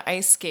learning how to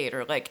ice skate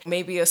or like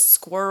maybe a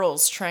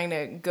squirrel's trying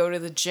to go to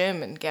the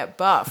gym and get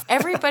buff.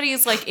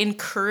 Everybody's like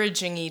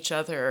encouraging each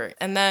other.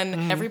 And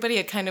then everybody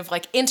had kind of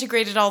like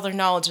integrated all their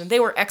knowledge and they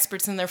were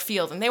experts in their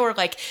field and they were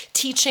like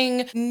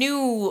teaching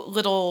new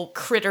little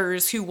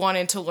critters who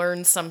wanted to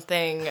learn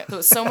something. It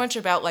was so much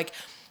about like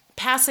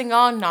passing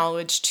on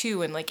knowledge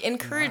too and like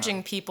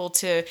encouraging people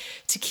to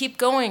keep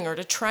going or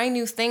to try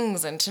new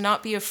things and to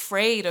not be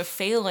afraid of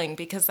failing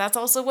because that's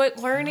also what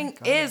learning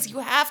is. You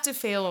have to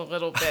fail a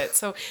little bit.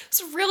 So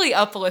it's really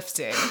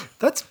uplifting.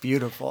 That's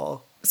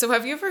beautiful. So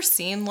have you ever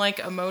seen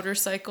like a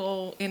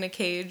motorcycle in a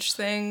cage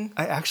thing?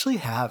 I actually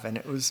have, and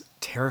it was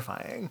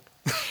terrifying.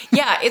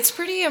 Yeah, it's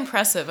pretty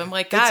impressive. I'm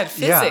like, God,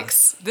 yeah.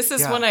 physics. This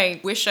is Yeah. when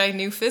I wish I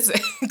knew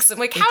physics. I'm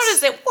like, how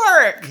does it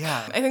work?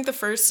 Yeah. I think the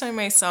first time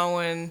I saw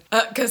one,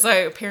 because I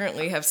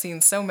apparently have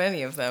seen so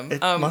many of them.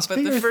 It must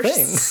be your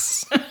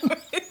first time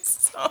I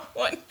saw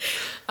one,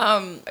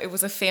 it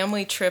was a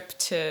family trip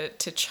to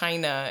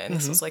China, and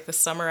this was like the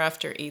summer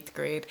after 8th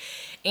grade.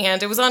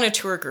 And it was on a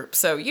tour group.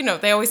 So, you know,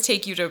 they always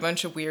take you to a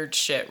bunch of weird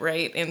shit,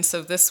 right? And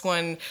so this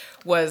one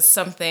was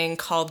something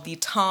called the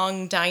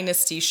Tang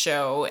Dynasty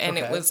Show. And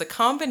it Okay. was a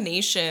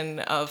combination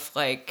of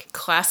like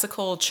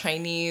classical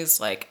Chinese,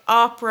 like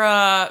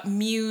opera,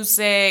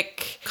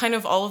 music, kind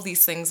of all of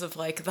these things of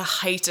like the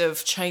height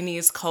of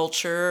Chinese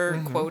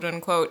culture, quote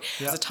unquote.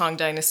 The Tang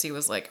Dynasty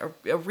was like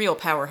a real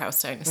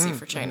powerhouse dynasty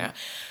for China.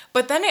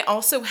 But then it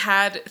also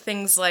had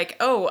things like,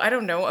 oh, I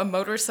don't know, a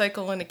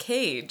motorcycle in a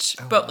cage.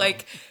 But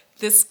like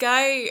this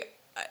guy,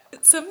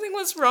 something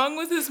was wrong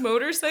with his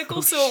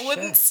motorcycle, so it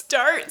wouldn't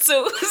start.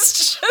 So it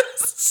was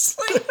just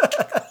like,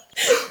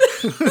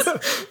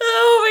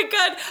 oh my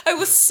God, I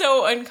was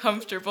so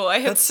uncomfortable. I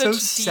had That's so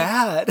such deep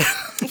sad.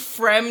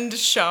 friend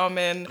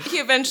shaman. He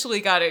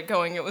eventually got it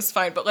going. It was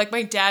fine. But like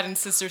my dad and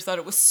sister thought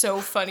it was so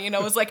funny. And I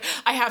was like,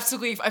 I have to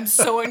leave. I'm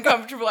so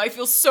uncomfortable. I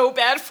feel so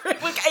bad for him.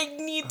 Like I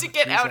need to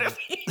get out of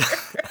here.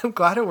 I'm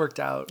glad it worked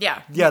out.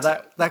 Yeah, Yeah, me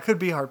that could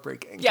be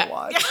heartbreaking Yeah. to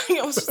watch.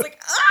 Yeah. I was just like,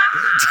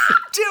 ah!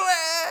 Do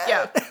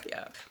it!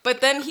 Yeah.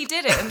 But then he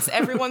did it, and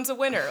everyone's a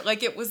winner.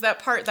 Like, it was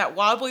that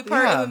wobbly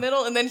part in Yeah. the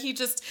middle, and then he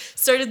just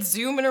started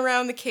zooming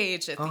around the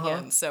cage at the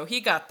end. So he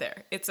got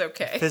there. It's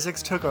okay.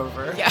 Physics took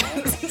over. Yeah.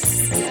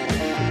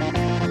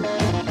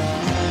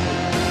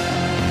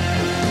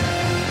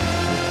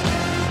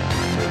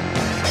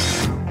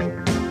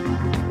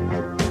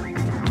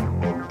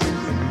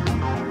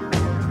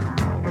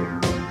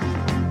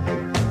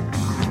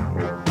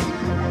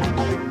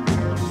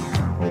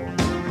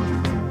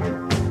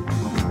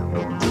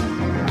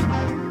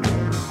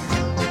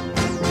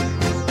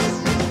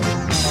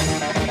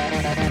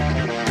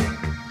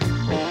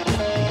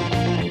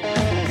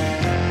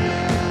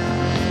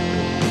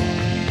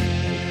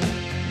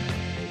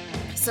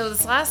 So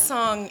this last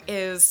song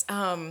is,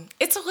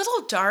 it's a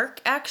little dark,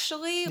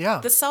 actually. Yeah.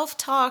 The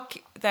self-talk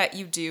that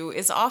you do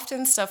is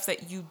often stuff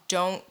that you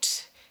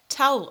don't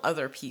tell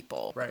other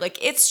people. Right. Like,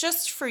 it's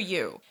just for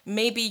you.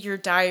 Maybe your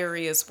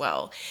diary as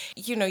well.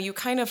 You know, you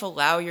kind of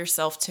allow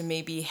yourself to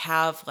maybe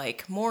have,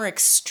 like, more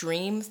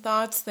extreme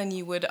thoughts than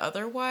you would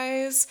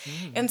otherwise.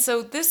 And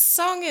so this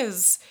song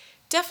is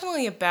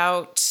definitely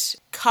about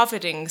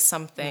coveting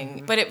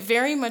something, but it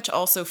very much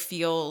also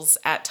feels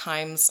at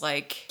times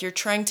like you're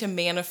trying to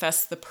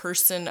manifest the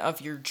person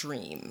of your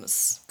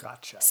dreams.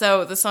 Gotcha.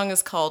 So the song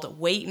is called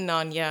Waitin'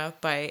 on Ya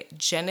by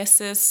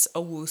Genesis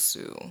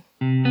Owusu.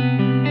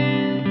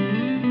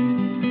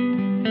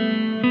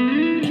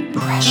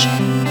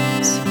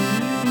 Impressions.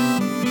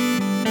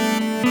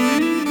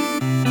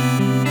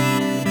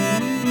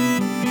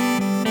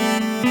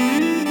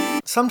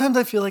 Sometimes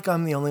I feel like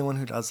I'm the only one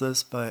who does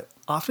this, but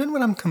often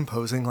when I'm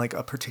composing like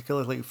a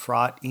particularly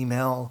fraught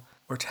email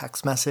or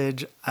text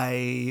message,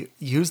 I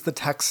use the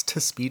text to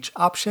speech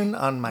option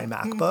on my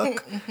MacBook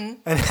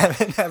and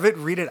have it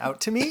read it out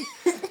to me.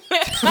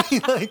 To be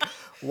like,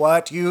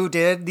 what you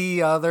did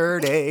the other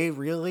day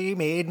really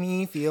made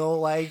me feel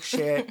like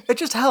shit. It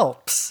just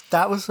helps.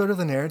 That was sort of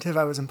the narrative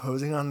I was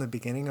imposing on the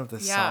beginning of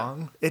this Yeah.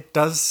 song. It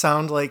does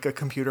sound like a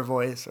computer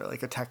voice or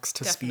like a text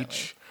to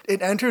speech.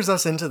 It enters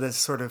us into this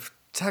sort of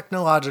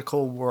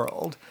technological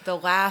world. The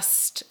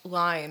last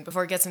line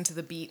before it gets into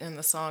the beat in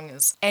the song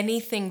is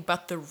anything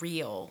but the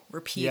real,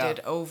 repeated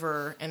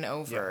over and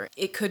over.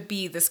 It could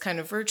be this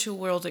kind of virtual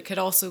world. It could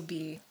also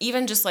be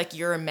even just like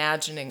your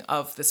imagining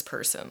of this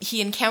person.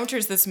 He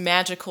encounters this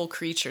magical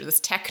creature, this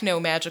techno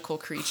magical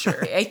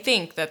creature. I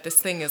think that this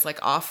thing is like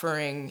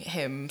offering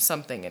him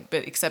something,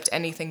 but except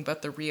anything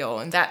but the real.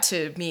 And that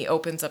to me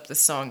opens up the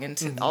song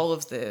into all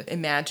of the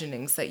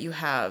imaginings that you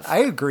have. I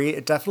agree.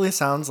 It definitely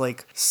sounds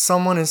like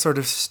someone is sort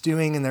of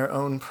stewing in their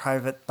own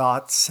private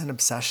thoughts and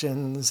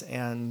obsessions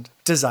and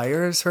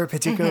desires for a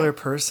particular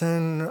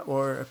person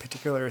or a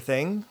particular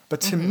thing.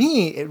 But to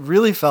me, it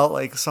really felt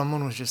like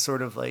someone was just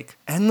sort of like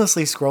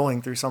endlessly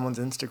scrolling through someone's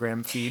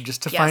Instagram feed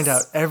just to find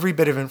out every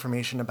bit of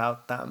information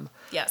about them.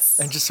 Yes.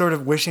 And just sort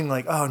of wishing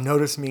like, oh,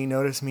 notice me,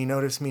 notice me,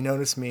 notice me,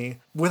 notice me,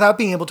 without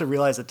being able to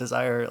realize that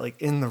desire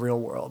like in the real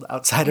world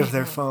outside of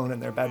their phone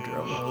and their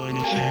bedroom.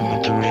 Anything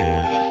but the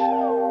real.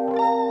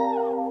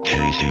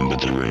 Anything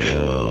but the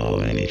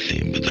real.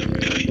 Anything but the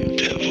real, you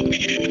devil,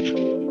 you.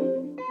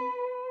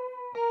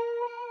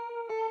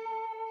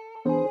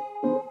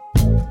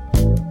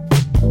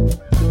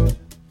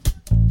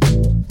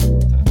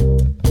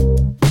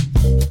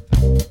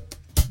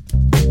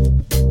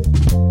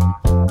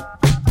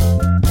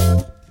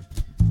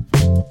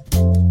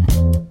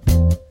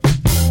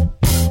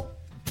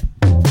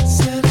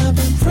 Said I've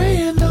been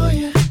praying on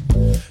you.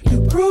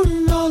 You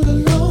brooding all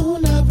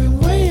alone. I've been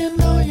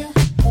waiting on you.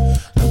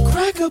 A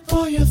crack up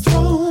on your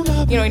throne.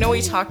 You know, I know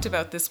we talked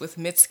about this with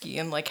Mitski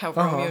and like how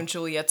Romeo and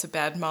Juliet's a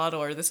bad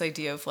model, or this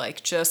idea of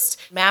like just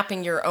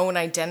mapping your own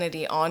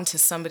identity onto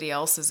somebody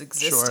else's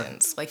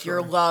existence. Like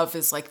your love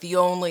is like the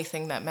only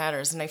thing that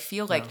matters. And I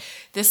feel like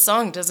this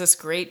song does this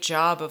great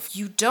job of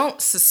you don't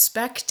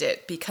suspect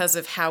it because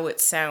of how it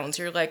sounds.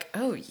 You're like,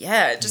 oh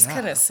yeah, it just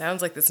kind of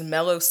sounds like this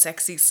mellow,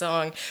 sexy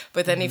song.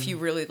 But then if you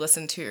really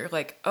listen to it, you're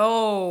like,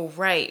 oh,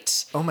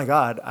 right. Oh my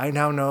God, I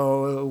now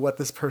know what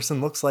this person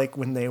looks like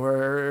when they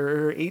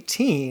were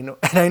 18.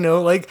 And I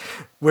know like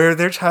where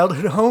their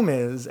childhood home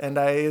is. And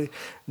I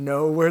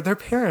know where their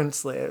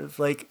parents live.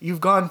 Like,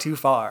 you've gone too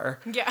far.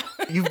 Yeah.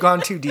 You've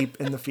gone too deep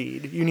in the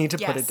feed. You need to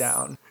put Yes. it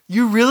down.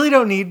 You really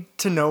don't need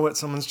to know what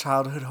someone's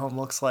childhood home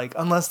looks like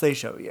unless they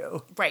show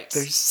you. Right.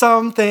 There's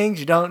some things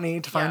you don't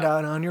need to find Yeah.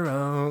 out on your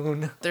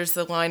own. There's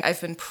the line,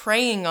 I've been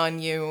praying on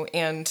you.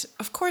 And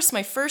of course,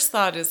 my first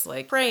thought is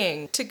like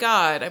praying to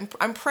God.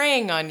 I'm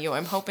praying on you.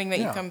 I'm hoping that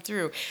you come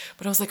through.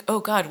 But I was like, oh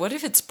God, what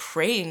if it's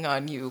praying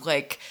on you?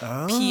 Like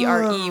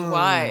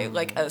Prey.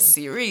 like a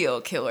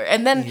serial killer.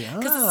 And then,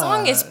 because the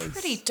song is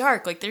pretty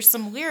dark, like there's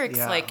some lyrics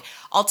like,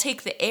 I'll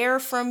take the air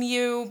from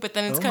you, but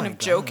then it's kind of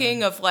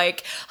joking of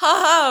like,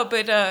 haha,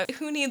 but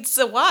who needs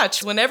to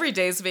watch when every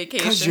day's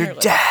vacation? Because you're Or,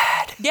 like,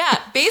 dead. Yeah,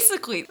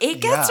 basically.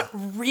 It gets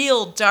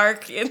real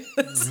dark in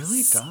this It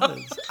really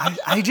song. does.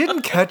 I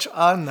didn't catch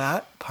on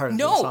that part of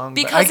the No, song,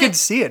 but because I could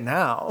see it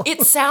now.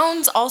 It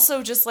sounds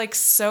also just like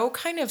so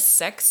kind of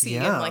sexy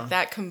Yeah. and like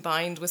that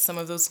combined with some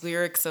of those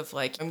lyrics of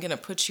like, I'm gonna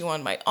put you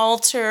on my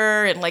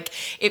altar, and like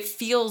it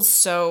feels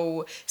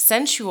so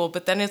sensual,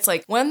 but then it's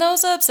like, when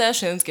those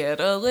obsessions get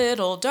a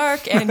little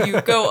dark and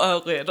you go a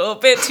little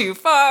bit too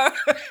far.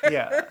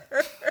 Yeah.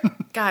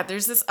 God,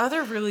 there's this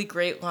other really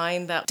great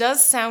line that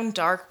does sound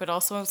dark, but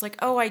also I was like,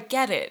 oh, I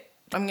get it.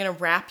 I'm gonna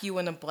wrap you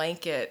in a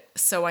blanket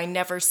so I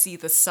never see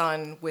the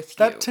sun with you.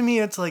 That to me,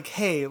 it's like,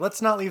 hey,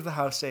 let's not leave the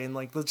house today and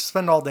like, let's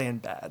spend all day in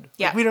bed.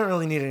 Yeah. Like, we don't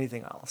really need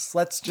anything else.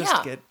 Let's just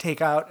Yeah. get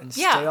takeout and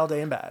Yeah. stay all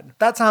day in bed.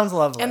 That sounds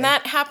lovely. And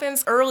that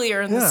happens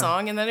earlier in the Yeah.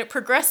 song, and then it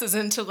progresses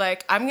into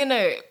like, I'm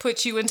gonna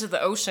put you into the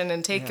ocean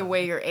and take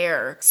away your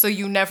air so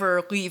you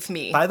never leave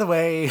me. By the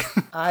way,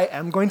 I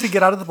am going to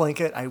get out of the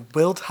blanket. I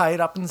will tie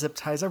it up in zip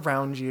ties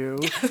around you.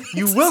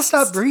 You will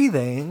stop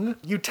breathing.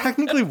 You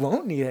technically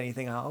won't need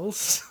anything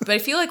else. But I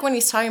feel like when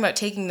he's talking about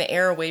taking the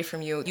air away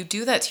from you, you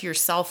do that to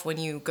yourself when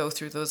you go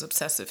through those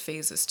obsessive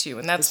phases too.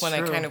 And that's It's when I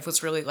true. kind of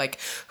was really like,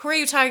 who are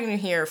you talking to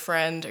here,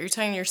 friend? Are you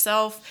talking to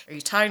yourself? Are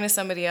you talking to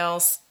somebody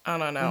else? I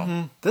don't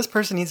know. This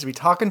person needs to be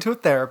talking to a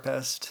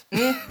therapist.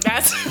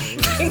 That's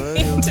you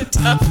need to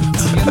talk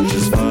to.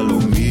 Just follow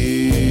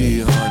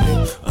me,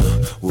 honey.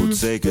 We'll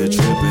take a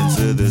trip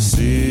into the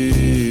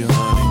sea,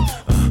 honey.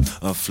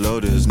 A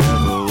float is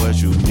never what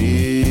you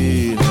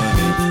need,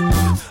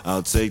 honey.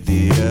 I'll take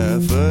the air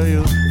for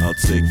you. I'll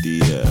take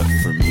the air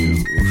from you.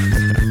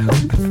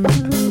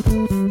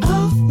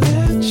 I'll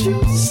let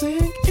you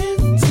sink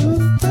into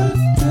the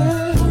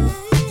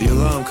depth. The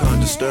alarm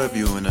can't disturb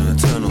you in an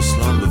eternal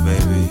slumber,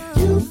 baby.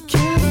 You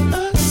can't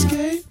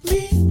escape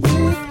me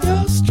with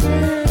your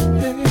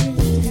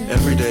strength.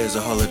 Every day is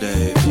a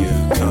holiday if you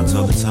can't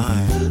tell the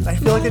time. I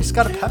feel like I just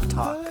got a pep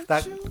talk.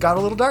 That got a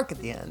little dark at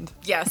the end.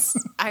 Yes.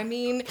 I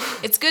mean,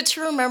 it's good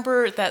to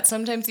remember that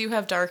sometimes you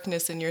have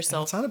darkness in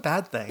yourself. It's not a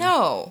bad thing.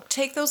 No,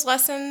 take those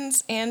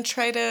lessons and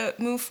try to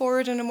move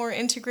forward in a more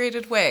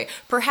integrated way.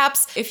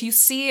 Perhaps if you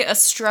see a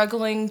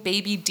struggling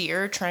baby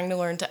deer trying to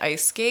learn to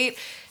ice skate,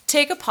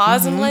 take a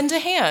pause and lend a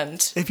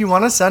hand. If you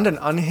want to send an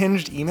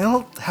unhinged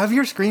email, have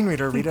your screen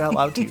reader read it out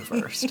loud to you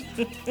first.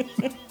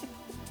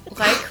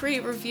 Like,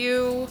 rate,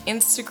 review.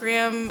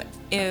 Instagram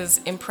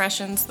is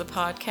Impressions the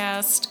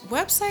Podcast.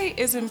 Website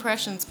is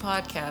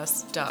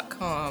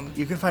impressionspodcast.com.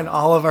 You can find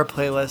all of our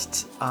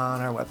playlists on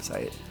our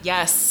website.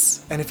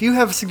 Yes. And if you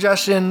have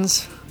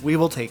suggestions, we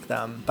will take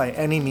them. By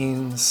any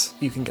means,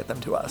 you can get them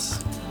to us.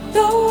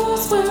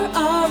 Those were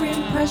our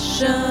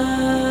impressions.